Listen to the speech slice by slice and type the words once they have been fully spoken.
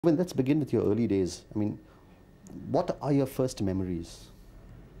Well, let's begin with your early days. I mean, what are your first memories?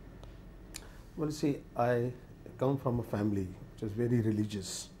 Well, you see, I come from a family which is very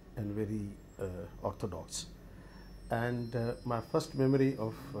religious and very orthodox. And my first memory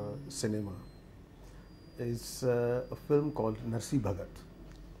of cinema is a film called Narsi Bhagat.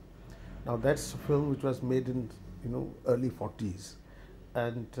 Now, that's a film which was made in early 40s,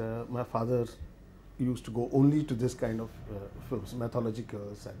 and my father used to go only to this kind of films,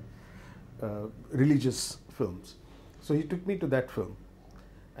 mythologicals and religious films. So he took me to that film,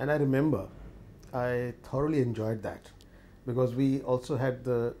 and I remember I thoroughly enjoyed that because we also had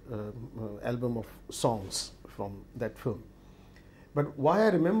the album of songs from that film. But why I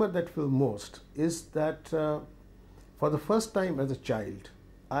remember that film most is that for the first time as a child,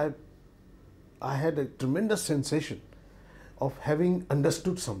 I had a tremendous sensation of having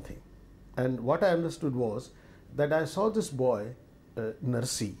understood something. And what I understood was that I saw this boy,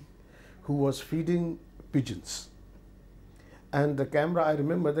 Narsi, who was feeding pigeons. And the camera, I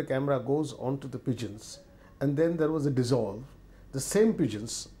remember the camera goes onto the pigeons, and then there was a dissolve, the same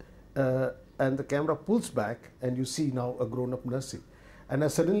pigeons, and the camera pulls back, and you see now a grown-up Narsi. And I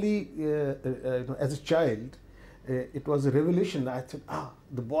suddenly, as a child, it was a revelation. I said,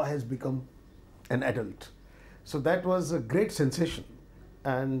 the boy has become an adult. So that was a great sensation,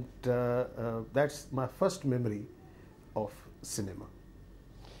 and that's my first memory of cinema.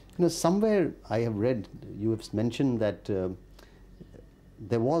 Somewhere I have read, you have mentioned that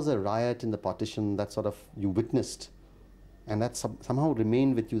there was a riot in the partition that sort of you witnessed, and that somehow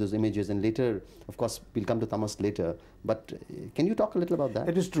remained with you, those images, and later, of course, we'll come to Tamas later, but can you talk a little about that?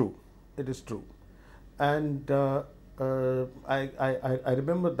 It is true. It is true. And I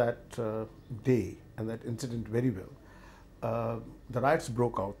remember that day and that incident very well. The riots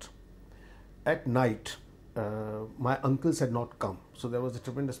broke out. At night, my uncles had not come, so there was a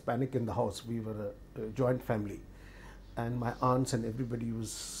tremendous panic in the house. We were a joint family, and my aunts and everybody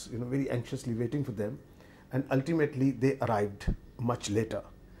was very anxiously waiting for them, and ultimately they arrived much later.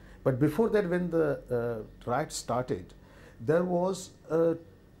 But before that, when the riots started, there was a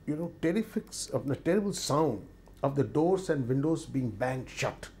terrible sound of the doors and windows being banged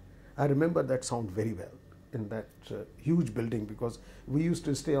shut. I remember that sound very well in that huge building, because we used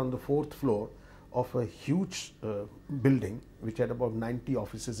to stay on the 4th floor of a huge building which had about 90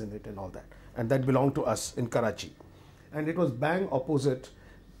 offices in it and all that, and that belonged to us in Karachi. And it was bang opposite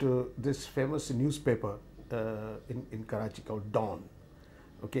to this famous newspaper in Karachi called Dawn.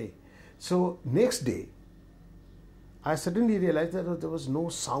 Okay, so next day I suddenly realized that there was no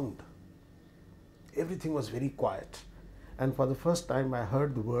sound. Everything was very quiet, and for the first time I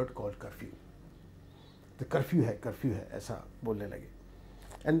heard the word called curfew. The curfew hai, aisa bolne lage.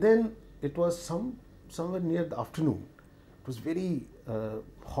 And then it was somewhere near the afternoon. It was very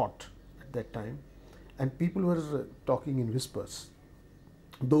hot at that time, and people were talking in whispers.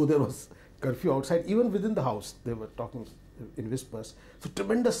 Though there was curfew outside, even within the house, they were talking in whispers. So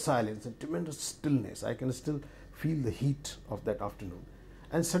tremendous silence and tremendous stillness. I can still feel the heat of that afternoon.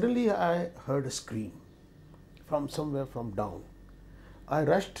 And suddenly I heard a scream from somewhere from down. I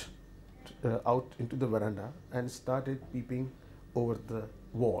rushed out into the veranda and started peeping over the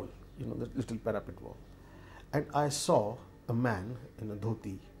wall, the little parapet wall. And I saw a man in a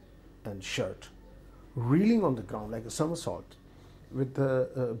dhoti and shirt reeling on the ground like a somersault, with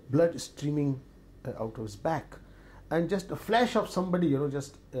the blood streaming out of his back, and just a flash of somebody,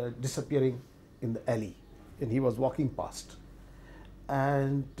 just disappearing in the alley, and he was walking past.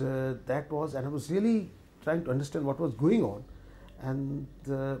 And I was really trying to understand what was going on, and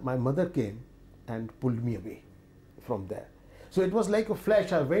my mother came and pulled me away from there. So it was like a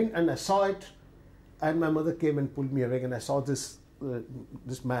flash. I went and I saw it, and my mother came and pulled me away, and I saw this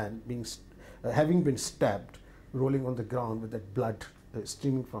man having been stabbed, rolling on the ground with that blood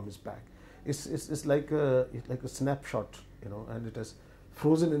streaming from his back. It's like a snapshot, and it has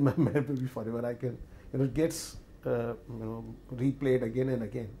frozen in my memory forever. I can, it gets replayed again and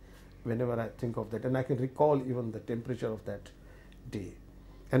again whenever I think of that, and I can recall even the temperature of that day,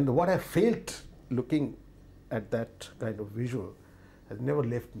 and what I felt looking at that kind of visual has never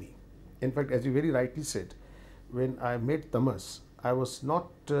left me. In fact, as you very rightly said, when I made Tamas, I was not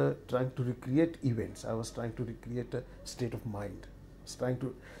trying to recreate events. I was trying to recreate a state of mind. I was trying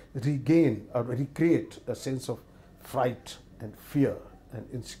to regain or recreate a sense of fright and fear and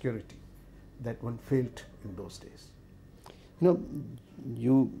insecurity that one felt in those days.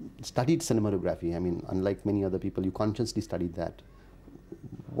 You studied cinematography. I mean, unlike many other people, you consciously studied that.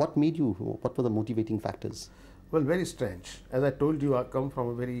 What were the motivating factors? Well, very strange. As I told you, I come from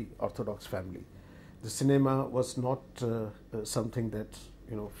a very orthodox family. The cinema was not something that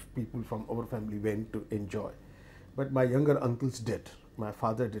people from our family went to enjoy. But my younger uncles did. My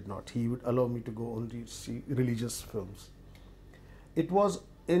father did not. He would allow me to go only to see religious films. It was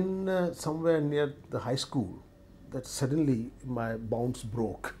in somewhere near the high school that suddenly my bounds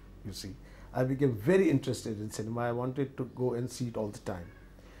broke, you see. I became very interested in cinema. I wanted to go and see it all the time.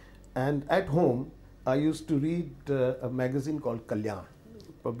 And at home, I used to read a magazine called Kalyan,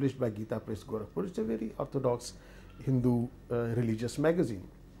 published by Gita Press, Gorakhpur. It's a very orthodox Hindu religious magazine.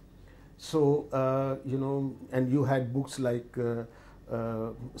 So, and you had books like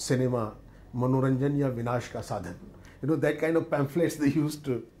Cinema, Manoranjan Ya Vinash Ka Sadhan. That kind of pamphlets they used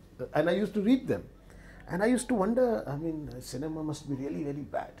to, and I used to read them. And I used to wonder, cinema must be really very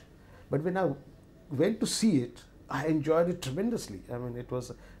bad. But when I went to see it, I enjoyed it tremendously. It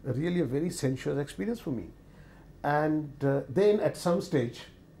was really a very sensuous experience for me. And then at some stage,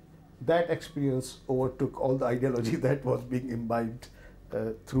 that experience overtook all the ideology that was being imbibed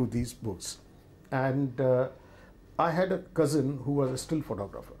through these books. And I had a cousin who was a still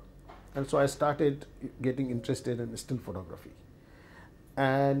photographer. And so I started getting interested in still photography.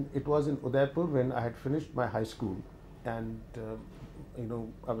 And it was in Udaipur when I had finished my high school, and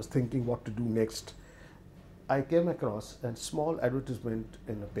I was thinking what to do next. I came across a small advertisement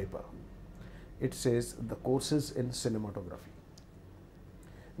in a paper. It says the courses in cinematography.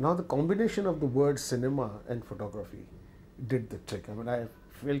 Now the combination of the word cinema and photography did the trick. I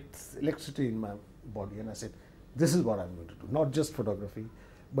felt electricity in my body, and I said, this is what I'm going to do. Not just photography,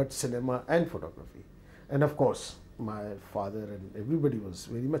 but cinema and photography. And of course, my father and everybody was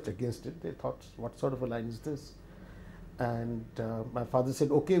very much against it. They thought, what sort of a line is this? And my father said,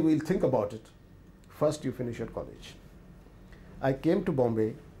 okay, we'll think about it. First, you finish your college. I came to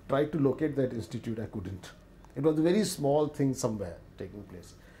Bombay, tried to locate that institute. I couldn't. It was a very small thing somewhere taking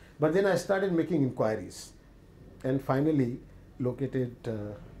place. But then I started making inquiries and finally located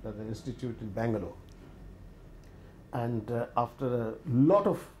the institute in Bangalore. And after a lot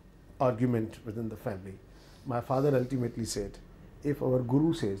of argument within the family, my father ultimately said, if our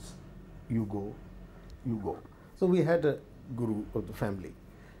guru says you go, you go. So we had a guru of the family.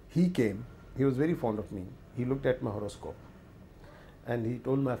 He came, he was very fond of me. He looked at my horoscope and he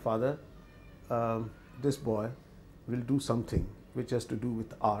told my father, this boy will do something which has to do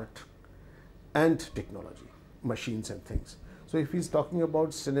with art and technology, machines and things. So if he's talking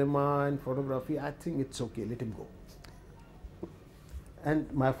about cinema and photography, I think it's okay, let him go.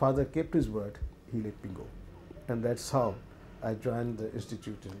 And my father kept his word, he let me go. And that's how I joined the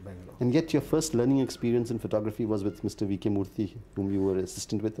institute in Bangalore. And yet your first learning experience in photography was with Mr. V.K. Murthy, whom you were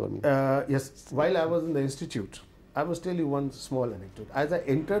assistant with? Yes, while I was in the institute, I must tell you one small anecdote. As I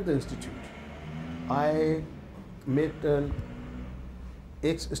entered the institute, I met an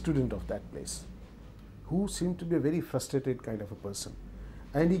ex-student of that place who seemed to be a very frustrated kind of a person.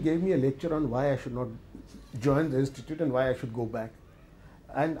 And he gave me a lecture on why I should not join the institute and why I should go back.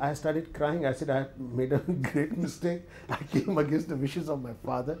 And I started crying. I said, I made a great mistake. I came against the wishes of my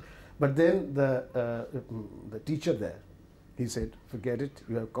father. But then the teacher there, he said, forget it.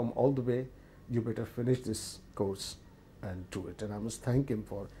 You have come all the way. You better finish this course and do it. And I must thank him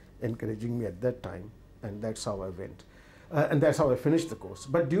for encouraging me at that time. And that's how I went. And that's how I finished the course.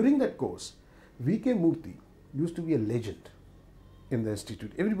 But during that course, V.K. Murthy used to be a legend in the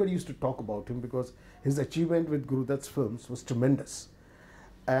institute. Everybody used to talk about him because his achievement with Guru Dutt's films was tremendous.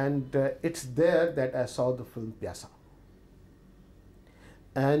 And it's there that I saw the film Pyasa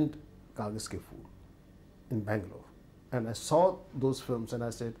and Kagaz Ke Phool in Bangalore. And I saw those films and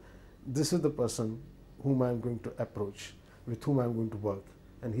I said, this is the person whom I'm going to approach, with whom I'm going to work,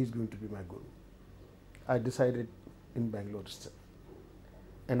 and he's going to be my guru. I decided in Bangalore itself.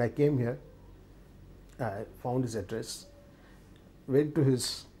 And I came here, I found his address, went to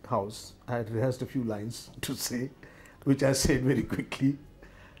his house. I had rehearsed a few lines to say, which I said very quickly.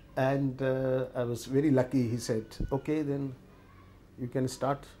 And I was very lucky. He said, okay, then you can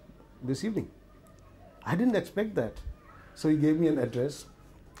start this evening. I didn't expect that. So he gave me an address.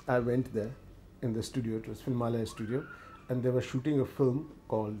 I went there in the studio. It was Filmalaya studio. And they were shooting a film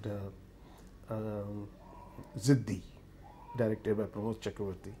called Ziddi, directed by Pramod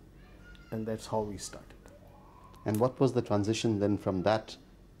Chakravarti. And that's how we started. And what was the transition then from that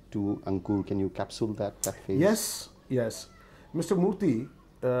to Ankur? Can you capsule that phase? Yes, yes. Mr. Murthy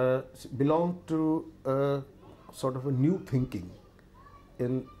belonged to a sort of a new thinking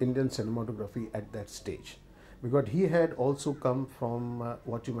in Indian cinematography at that stage, because he had also come from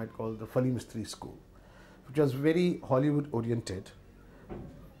what you might call the Fali Mistry school, which was very Hollywood oriented.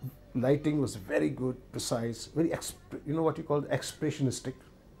 Lighting was very good, precise, very what you call expressionistic,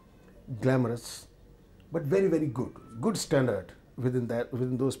 glamorous, but very, very good standard within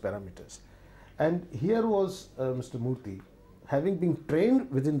those parameters. And here was Mr. Murthy, having been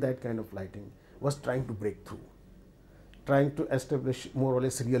trained within that kind of lighting, was trying to break through, trying to establish more or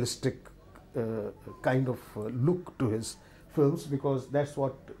less realistic kind of look to his films, because that's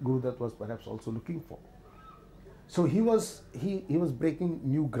what Gurudutt was perhaps also looking for. So he was breaking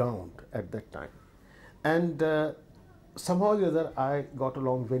new ground at that time, and somehow or the other I got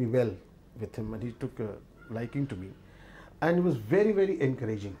along very well with him, and he took a liking to me, and it was very, very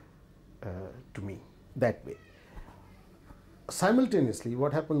encouraging to me that way. Simultaneously,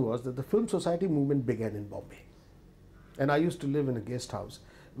 what happened was that the Film Society movement began in Bombay, and I used to live in a guest house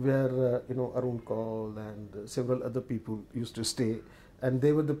where Arun Kaul and several other people used to stay, and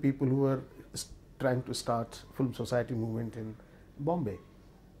they were the people who were trying to start Film Society movement in Bombay.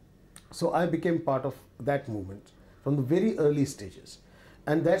 So I became part of that movement from the very early stages,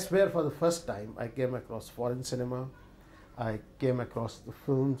 and that's where for the first time I came across foreign cinema. I came across the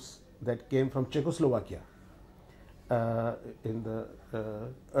films that came from Czechoslovakia in the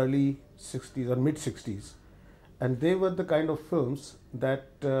early 60s or mid 60s, and they were the kind of films that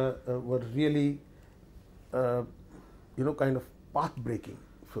were really kind of path-breaking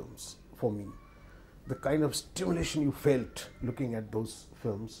films for me. The kind of stimulation you felt looking at those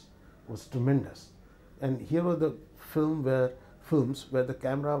films was tremendous. And here were the films where the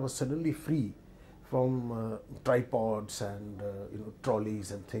camera was suddenly free from tripods and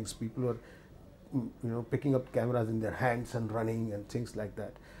trolleys and things. People were picking up cameras in their hands and running and things like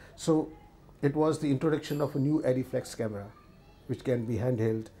that. So it was the introduction of a new Adiflex camera, which can be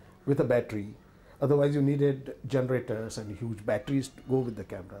handheld with a battery. Otherwise you needed generators and huge batteries to go with the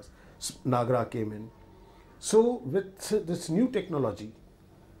cameras. Nagra came in. So with this new technology,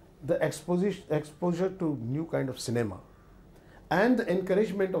 the exposure to new kind of cinema and the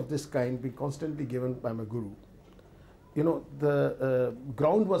encouragement of this kind being constantly given by my guru, the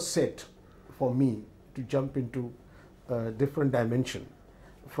ground was set for me to jump into a different dimension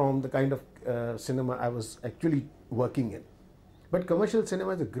from the kind of cinema I was actually working in. But commercial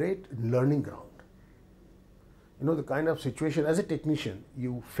cinema is a great learning ground. The kind of situation as a technician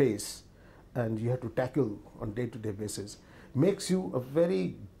you face and you have to tackle on day-to-day basis makes you a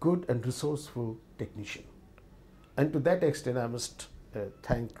very good and resourceful technician. And to that extent, I must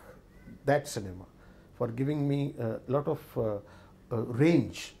thank that cinema for giving me a lot of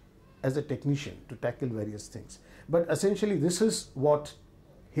range as a technician to tackle various things. But essentially, this is what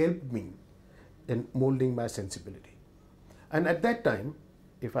helped me in molding my sensibility. And at that time,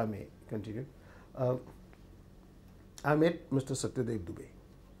 if I may continue, I met Mr. Satyadev Dubey.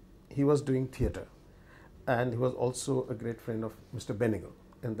 He was doing theatre, and he was also a great friend of Mr. Benegal,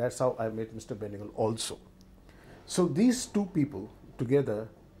 and that's how I met Mr. Benegal also. So these two people together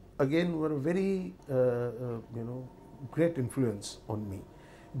again were a very great influence on me.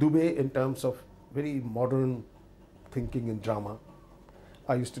 Dubey in terms of very modern thinking in drama.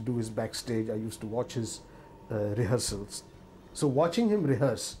 I used to do his backstage, I used to watch his rehearsals. So watching him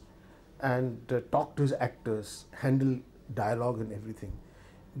rehearse and talk to his actors, handle dialogue and everything,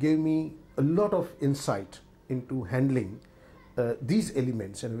 gave me a lot of insight into handling these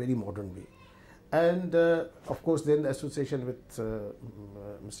elements in a very modern way. And of course then the association with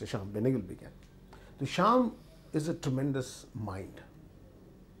Mr. Shyam Benegal began. The Shyam is a tremendous mind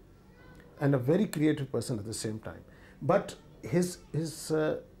and a very creative person at the same time. But his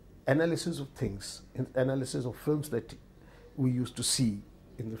analysis of things, his analysis of films that we used to see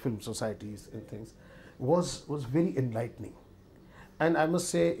in the film societies and things was very enlightening. And I must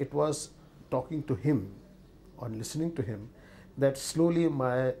say it was talking to him or listening to him that slowly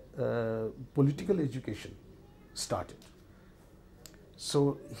my political education started.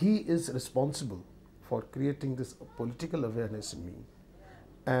 So he is responsible for creating this political awareness in me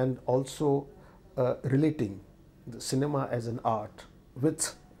and also relating the cinema as an art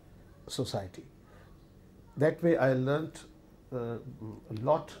with society. That way I learnt a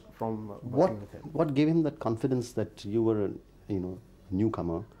lot from working with him. What gave him that confidence that you were a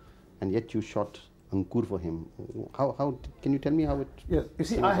newcomer and yet you shot Ankur for him? How can you tell me how it? Yes, you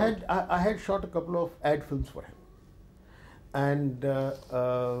see, I had shot a couple of ad films for him, and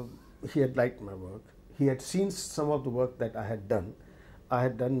he had liked my work. He had seen some of the work that I had done. I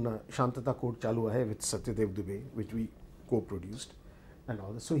had done Shantata Kod Chalu Hai with Satyadev Dubey, which we co-produced, and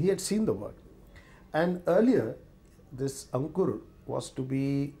all this. So he had seen the work, and earlier this Ankur was to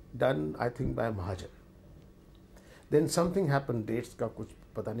be done, I think, by Mahajan. Then something happened, dates ka kuch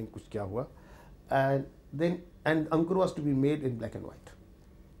pata nahi kuch kya hua, and Ankur was to be made in black and white.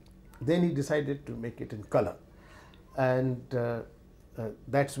 Then he decided to make it in color, and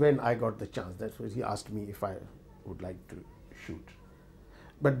that's when I got the chance. That's when he asked me if I would like to shoot.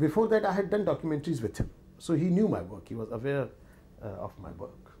 But before that, I had done documentaries with him. So he knew my work. He was aware of my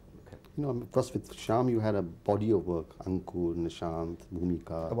work. You know, of course, with Shyam, you had a body of work, Ankur, Nishant,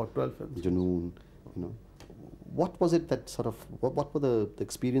 Bhumika, About 12 films. Junoon, you know. What was it that sort of, what were the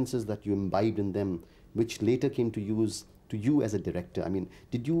experiences that you imbibed in them, which later came to use to you as a director? I mean,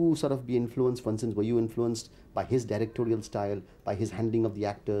 did you sort of be influenced, for instance, were you influenced by his directorial style, by his handling of the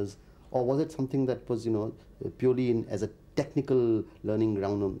actors, or was it something that was, you know, purely as a technical learning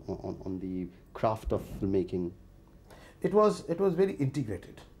ground on the craft of filmmaking? It was very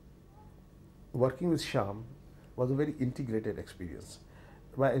integrated. Working with Shyam was a very integrated experience.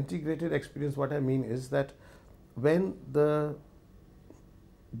 By integrated experience, what I mean is that when the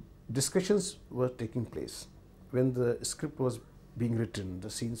discussions were taking place, when the script was being written, the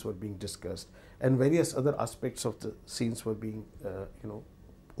scenes were being discussed, and various other aspects of the scenes were being,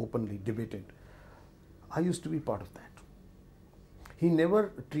 openly debated, I used to be part of that. He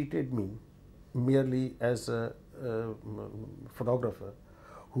never treated me merely as a photographer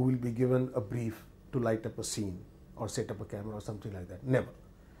who will be given a brief to light up a scene or set up a camera or something like that. Never.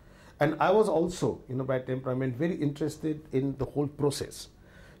 And I was also, by temperament, very interested in the whole process.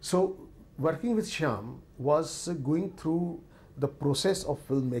 So working with Shyam was going through the process of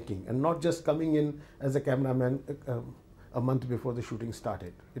filmmaking and not just coming in as a cameraman a month before the shooting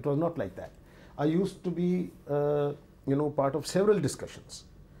started. It was not like that. I used to be, part of several discussions.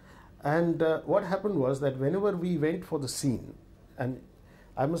 And what happened was that whenever we went for the scene, and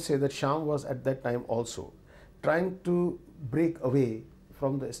I must say that Shyam was at that time also trying to break away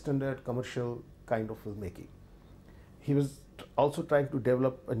from the standard commercial kind of filmmaking. He was also trying to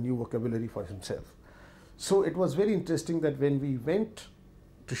develop a new vocabulary for himself. So it was very interesting that when we went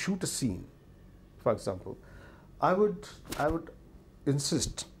to shoot a scene, for example, I would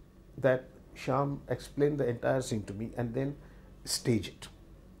insist that Shyam explain the entire scene to me and then stage it,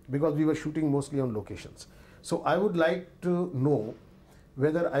 because we were shooting mostly on locations. So I would like to know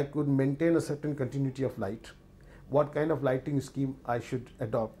whether I could maintain a certain continuity of light, what kind of lighting scheme I should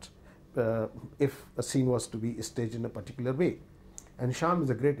adopt if a scene was to be staged in a particular way. And Shyam is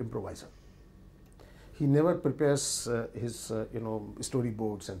a great improviser. He never prepares his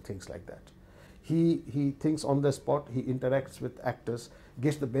storyboards and things like that. He thinks on the spot, he interacts with actors,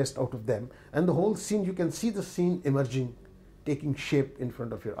 gets the best out of them, and the whole scene, you can see the scene emerging, taking shape in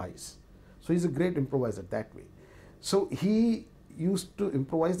front of your eyes. So he's a great improviser that way. So he used to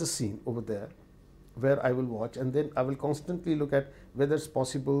improvise the scene over there where I will watch, and then I will constantly look at whether it's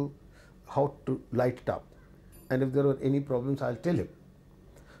possible, how to light it up, and if there are any problems, I'll tell him.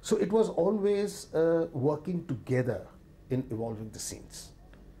 So it was always working together in evolving the scenes.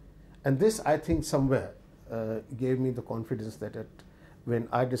 And this, I think, somewhere gave me the confidence that when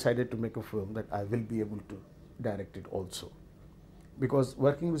I decided to make a film, that I will be able to direct it also. Because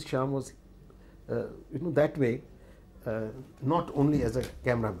working with Shyam was, that way, not only as a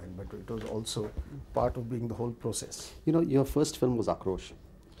cameraman, but it was also part of being the whole process. You know, your first film was Akrosh.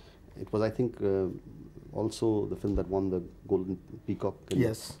 It was, I think, also the film that won the Golden Peacock in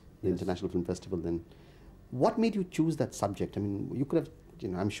the International Film Festival then. What made you choose that subject? I mean, you could have,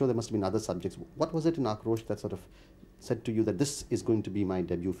 I'm sure there must have been other subjects. What was it in Akrosh that sort of said to you that this is going to be my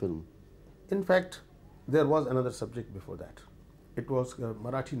debut film? In fact, there was another subject before that. It was a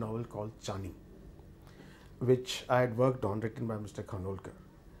Marathi novel called Chani, which I had worked on, written by Mr. Khanolkar.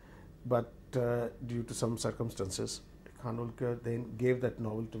 But due to some circumstances, Khanolkar then gave that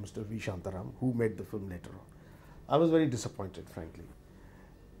novel to Mr. V. Shantaram, who made the film later on. I was very disappointed, frankly.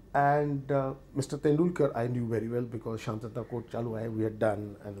 And Mr. Tendulkar I knew very well, because Shantata Kot Chalu Hai we had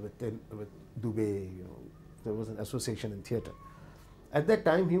done, and with Dubey, there was an association in theatre. At that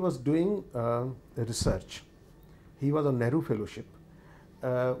time, he was doing research. He was on Nehru Fellowship,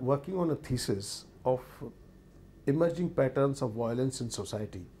 working on a thesis of emerging patterns of violence in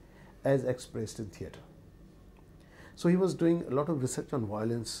society as expressed in theatre. So he was doing a lot of research on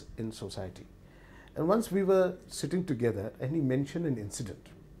violence in society. And once we were sitting together, and he mentioned an incident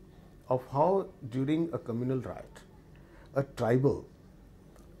of how during a communal riot,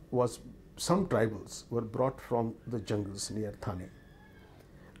 some tribals were brought from the jungles near Thane,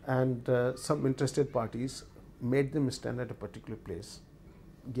 and some interested parties made them stand at a particular place,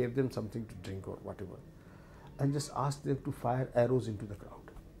 gave them something to drink or whatever, and just asked them to fire arrows into the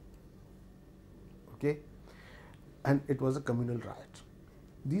crowd. Okay? And it was a communal riot.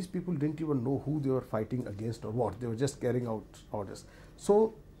 These people didn't even know who they were fighting against or what. They were just carrying out orders.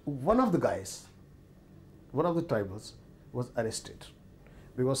 So one of the guys, one of the tribals, was arrested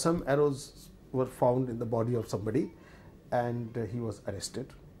because some arrows were found in the body of somebody, and he was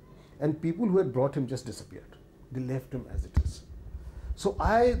arrested. And people who had brought him just disappeared. They left him as it is. So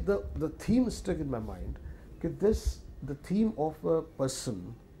the theme stuck in my mind. The theme of a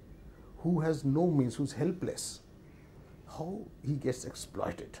person who has no means, who's helpless, how he gets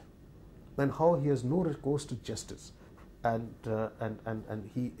exploited, and how he has no recourse to justice, and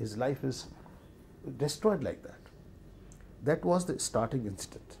his life is destroyed like that. That was the starting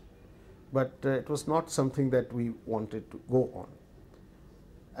incident, but it was not something that we wanted to go on.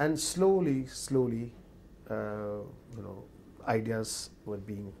 And slowly, ideas were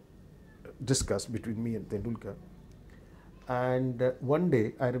being discussed between me and Tendulkar. And one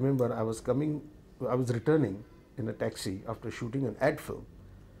day, I remember I was returning in a taxi after shooting an ad film,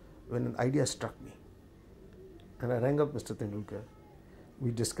 when an idea struck me. And I rang up Mr. Tendulkar.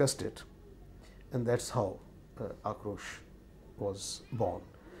 We discussed it, and that's how Akrosh was born.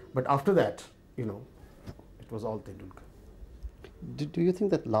 But after that, it was all Tendulkar. Do you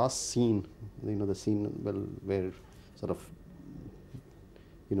think that last scene, the scene where sort of,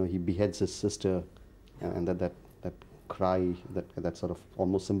 he beheads his sister, and that cry that sort of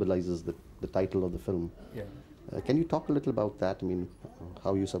almost symbolizes the title of the film? Yeah. Can you talk a little about that? I mean,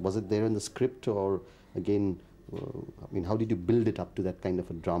 how you saw, was it there in the script, or again, how did you build it up to that kind of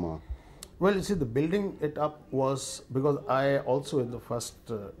a drama? Well, you see, the building it up was because I also, in the first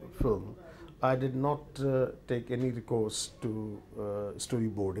film, I did not take any recourse to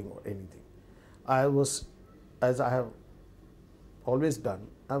storyboarding or anything. I was, as I have always done,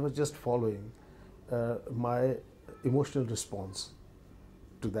 I was just following my emotional response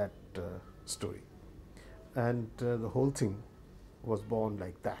to that story. And the whole thing was born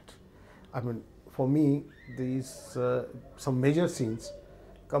like that. I mean, for me, these some major scenes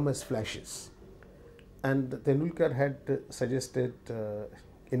come as flashes. And Tendulkar had suggested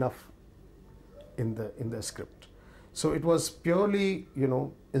enough in the script. So it was purely,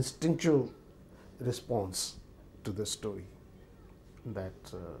 instinctual response to the story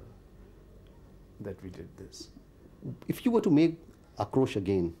that we did this. If you were to make Akrosh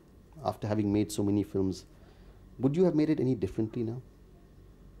again, after having made so many films, would you have made it any differently now?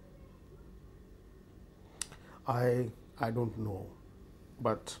 I don't know,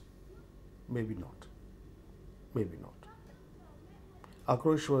 but maybe not. Maybe not.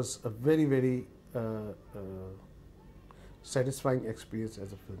 Akrosh was a very, very satisfying experience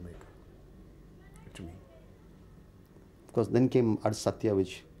as a filmmaker to me. Of course, then came Ard Satya,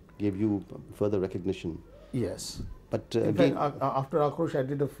 which gave you further recognition. Yes. But in again, fact, after Akrosh, I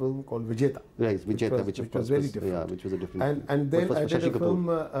did a film called Vijeta. Right, Vijeta, which of course was very different. Yeah, which was a different. And then was I did Shashi a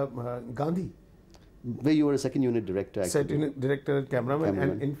Kapoor, film, Gandhi. where you were a second unit director. Actually. Set unit director and cameraman.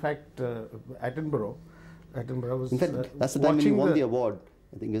 And in fact, Attenborough was. In fact, that's the time when you won the award.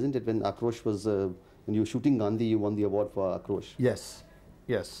 I think, isn't it? When Akrosh was, when you were shooting Gandhi, you won the award for Akrosh. Yes,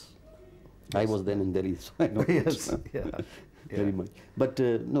 yes. I was then in Delhi, so I know. Yes, yeah. Very much. But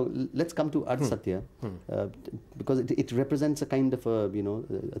no, let's come to Ard Satya, because it represents a kind of a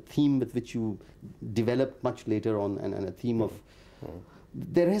theme with which you developed much later on, and a theme of.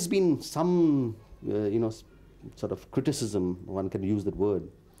 There has been some sort of criticism, one can use that word,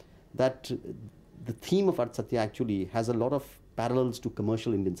 that the theme of Ard Satya actually has a lot of parallels to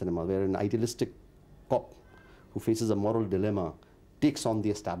commercial Indian cinema, where an idealistic cop who faces a moral dilemma takes on the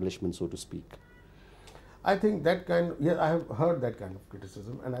establishment, so to speak. I think that I have heard that kind of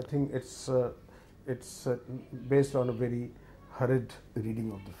criticism, and I think it's based on a very hurried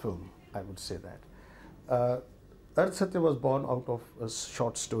reading of the film, I would say that. Ard Satya was born out of a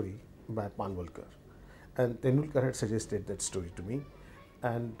short story by Panvalkar, and Tendulkar had suggested that story to me,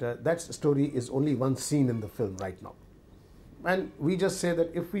 and that story is only one scene in the film right now. And we just say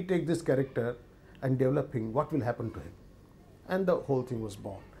that if we take this character and develop him, what will happen to him? And the whole thing was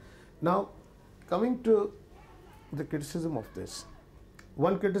born. Now, coming to the criticism of this,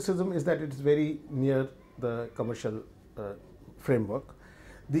 one criticism is that it is very near the commercial framework.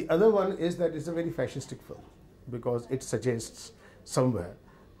 The other one is that it's a very fascistic film, because it suggests somewhere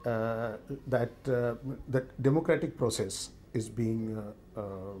that the democratic process is being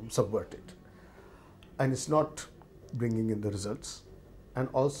subverted, and it's not bringing in the results. And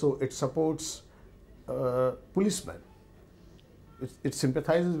also it supports policemen. It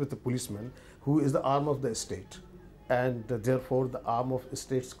sympathizes with the policeman, who is the arm of the state, and therefore the arm of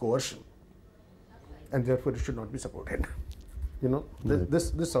state's coercion, and therefore it should not be supported.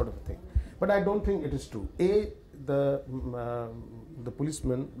 This sort of a thing. But I don't think it is true. The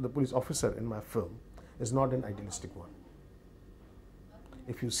police officer in my film is not an idealistic one.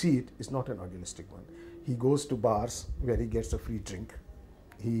 If you see it, it's not an idealistic one. He goes to bars where he gets a free drink.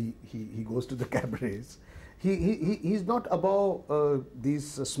 He goes to the cabarets. He's not above these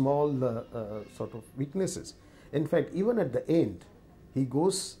small sort of weaknesses. In fact, even at the end, he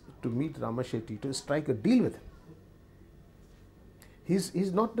goes to meet Rama Shetty to strike a deal with him.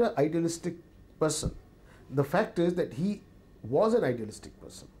 He's not the idealistic person. The fact is that he was an idealistic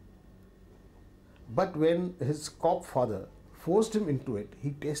person. But when his cop father forced him into it,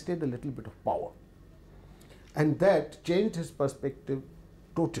 he tasted a little bit of power. And that changed his perspective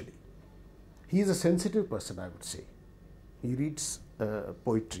totally. He is a sensitive person, I would say. He reads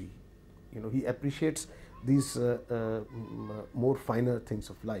poetry. He appreciates these more finer things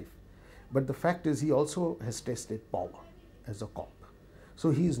of life. But the fact is, he also has tasted power as a cop. So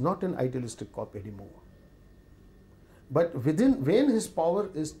he is not an idealistic cop anymore. But when his power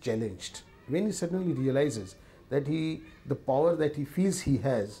is challenged, when he suddenly realizes that the power that he feels he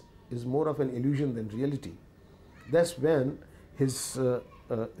has is more of an illusion than reality, that's when his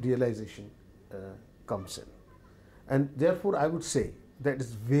realization comes in. And therefore, I would say that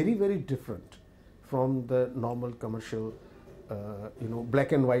it's very, very different from the normal commercial,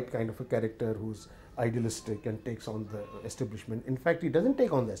 black and white kind of a character who's idealistic and takes on the establishment. In fact, he doesn't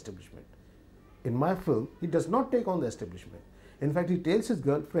take on the establishment. In my film, he does not take on the establishment. In fact, he tells his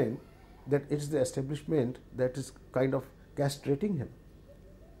girlfriend that it's the establishment that is kind of castrating him.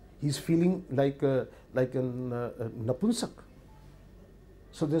 He's feeling like a napunsak.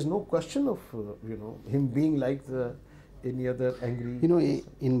 So there's no question of him being like any other angry.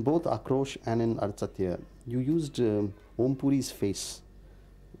 In both Akrosh and in Artsatya, you used Om Puri's face,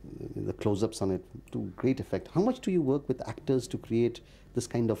 the close-ups on it, to great effect. How much do you work with actors to create this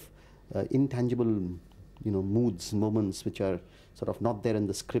kind of intangible, moods, moments which are sort of not there in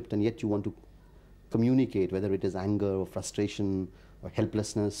the script, and yet you want to communicate, whether it is anger or frustration or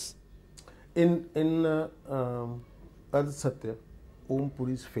helplessness? In Artsatya, Om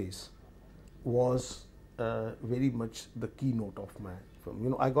Puri's face was very much the keynote of my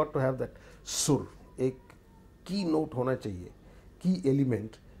film. I got to have that sur, a keynote hona chahiye, key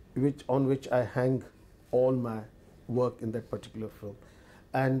element on which I hang all my work in that particular film.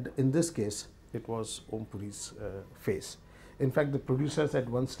 And in this case, it was Om Puri's face. In fact, the producers at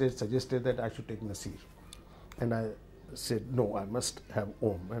one stage suggested that I should take Nasir. And I said, no, I must have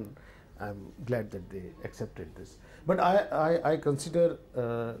Om. And I'm glad that they accepted this. But I consider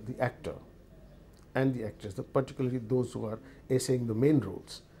the actor and the actress, particularly those who are essaying the main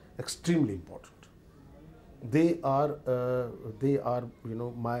roles, extremely important. They are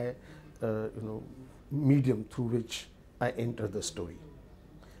my medium through which I enter the story.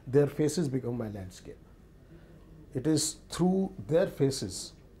 Their faces become my landscape. It is through their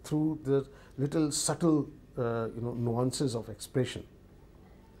faces, through the little subtle nuances of expression,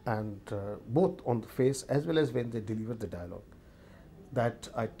 and both on the face as well as when they deliver the dialogue, that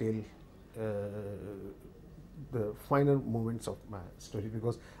I tell the finer moments of my story,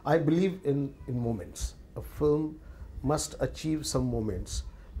 because I believe in moments. A film must achieve some moments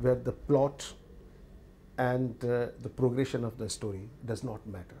where the plot and the progression of the story does not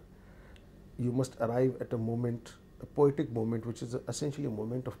matter. You must arrive at a moment, a poetic moment, which is essentially a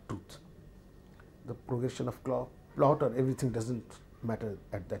moment of truth. The progression of plot or everything doesn't matter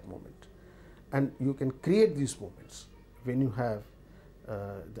at that moment. And you can create these moments when you have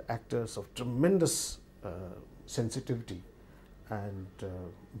the actors of tremendous sensitivity and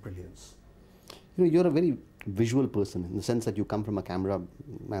brilliance. You're a very visual person in the sense that you come from a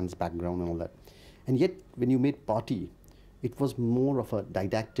cameraman's background and all that. And yet, when you made Party, it was more of a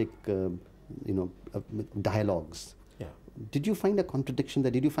didactic, dialogues. Yeah. Did you find a contradiction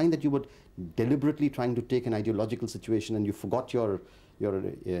there? Did you find that you were deliberately trying to take an ideological situation and you forgot your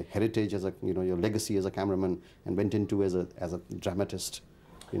heritage as your legacy as a cameraman and went into as a dramatist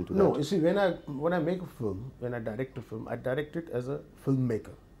into No, that? you see, when I make a film, when I direct a film, I direct it as a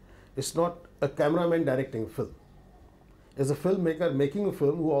filmmaker. It's not a cameraman directing a film. It's a filmmaker making a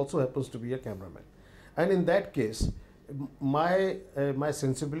film who also happens to be a cameraman. And in that case, my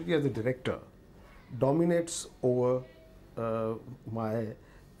sensibility as a director dominates over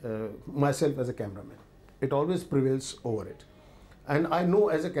myself as a cameraman. It always prevails over it. And I know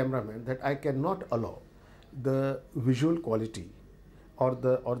as a cameraman that I cannot allow the visual quality or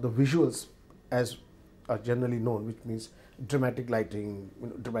the visuals as are generally known, which means dramatic lighting,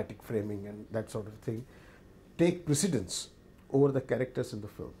 dramatic framing and that sort of thing, take precedence over the characters in the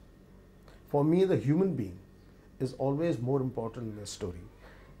film. For me, the human being is always more important in the story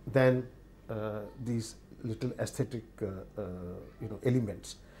than these little aesthetic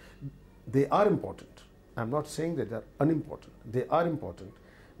elements. They are important. I'm not saying that they're unimportant. They are important,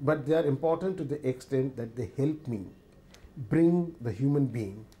 but they are important to the extent that they help me bring the human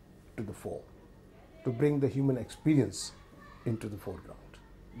being to the fore, to bring the human experience into the foreground.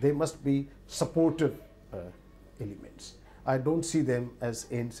 They must be supportive elements. I don't see them as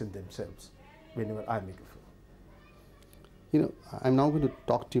ends in themselves whenever I make a film. You know, I'm now going to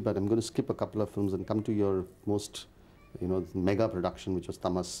talk to you, but I'm going to skip a couple of films and come to your most, mega production, which was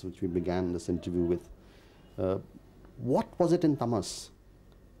Tamas, which we began this interview with. What was it in Tamas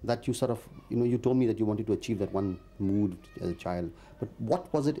that you sort of, you told me that you wanted to achieve that one mood as a child, but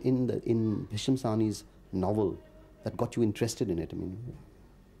what was it in Bhisham Sahni's novel that got you interested in it? I mean,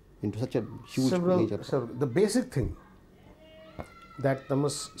 into such a huge major... The basic thing that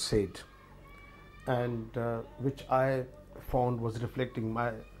Tamas said, and which I found was reflecting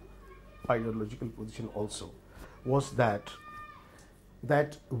my ideological position also, was that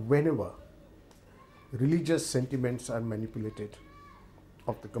whenever religious sentiments are manipulated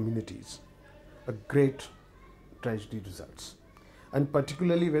of the communities, a great tragedy results. And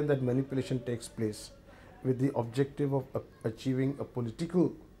particularly when that manipulation takes place with the objective of achieving a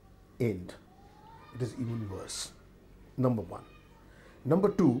political end, it is even worse. Number one. Number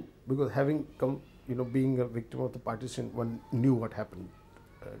two, because having come, being a victim of the partition, one knew what happened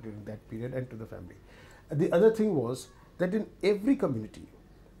during that period and to the family. The other thing was that in every community,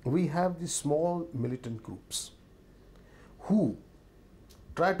 we have these small militant groups who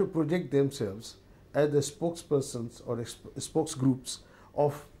try to project themselves as the spokespersons or spokesgroups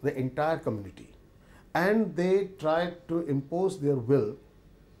of the entire community, and they try to impose their will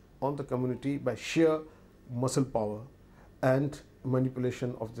on the community by sheer muscle power and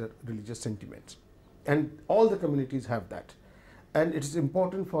manipulation of their religious sentiments. And all the communities have that, and it is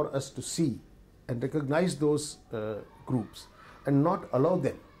important for us to see and recognize those groups and not allow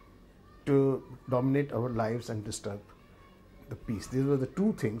them to dominate our lives and disturb the peace. These were the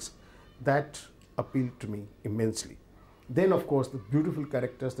two things that appealed to me immensely. Then, of course, the beautiful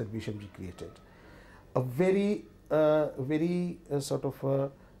characters that Bhishamji created. A very sort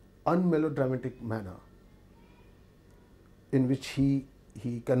of unmelodramatic manner in which he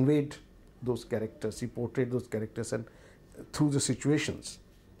conveyed those characters, he portrayed those characters, and through the situations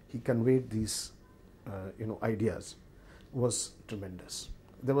he conveyed these ideas, was tremendous.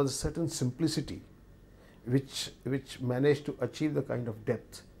 There was a certain simplicity which managed to achieve the kind of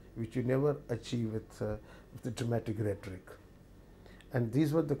depth which you never achieve with the dramatic rhetoric. And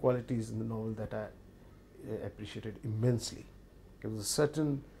these were the qualities in the novel that I appreciated immensely. There was a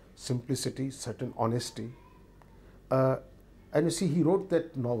certain simplicity, certain honesty. And you see, he wrote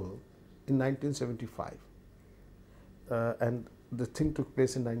that novel in 1975. And the thing took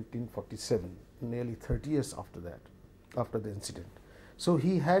place in 1947, nearly 30 years after that, after the incident. So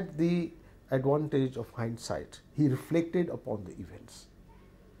he had the advantage of hindsight. He reflected upon the events.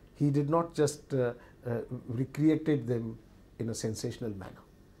 He did not just recreated them in a sensational manner.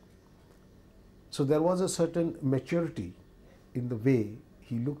 So there was a certain maturity in the way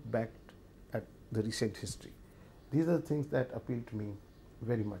he looked back at the recent history. These are the things that appealed to me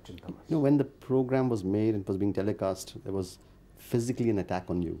very much in Tamas. When the program was made and was being telecast, there was physically an attack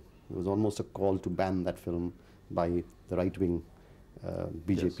on you. It was almost a call to ban that film by the right-wing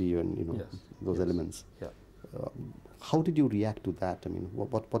BJP and those elements. Yeah. How did you react to that? I mean,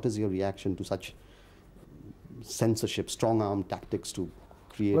 what is your reaction to such censorship, strong-arm tactics to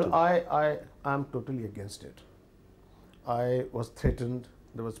create? Well, I am totally against it. I was threatened.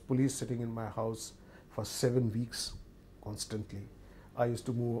 There was police sitting in my house for 7 weeks constantly. I used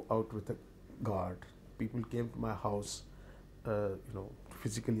to move out with a guard. People came to my house,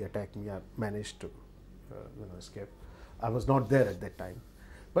 physically attack me. I managed to, escape. I was not there at that time.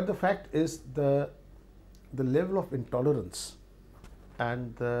 But the fact is, the level of intolerance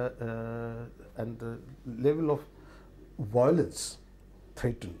and the level of violence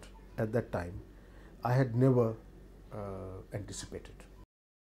threatened at that time, I had never anticipated.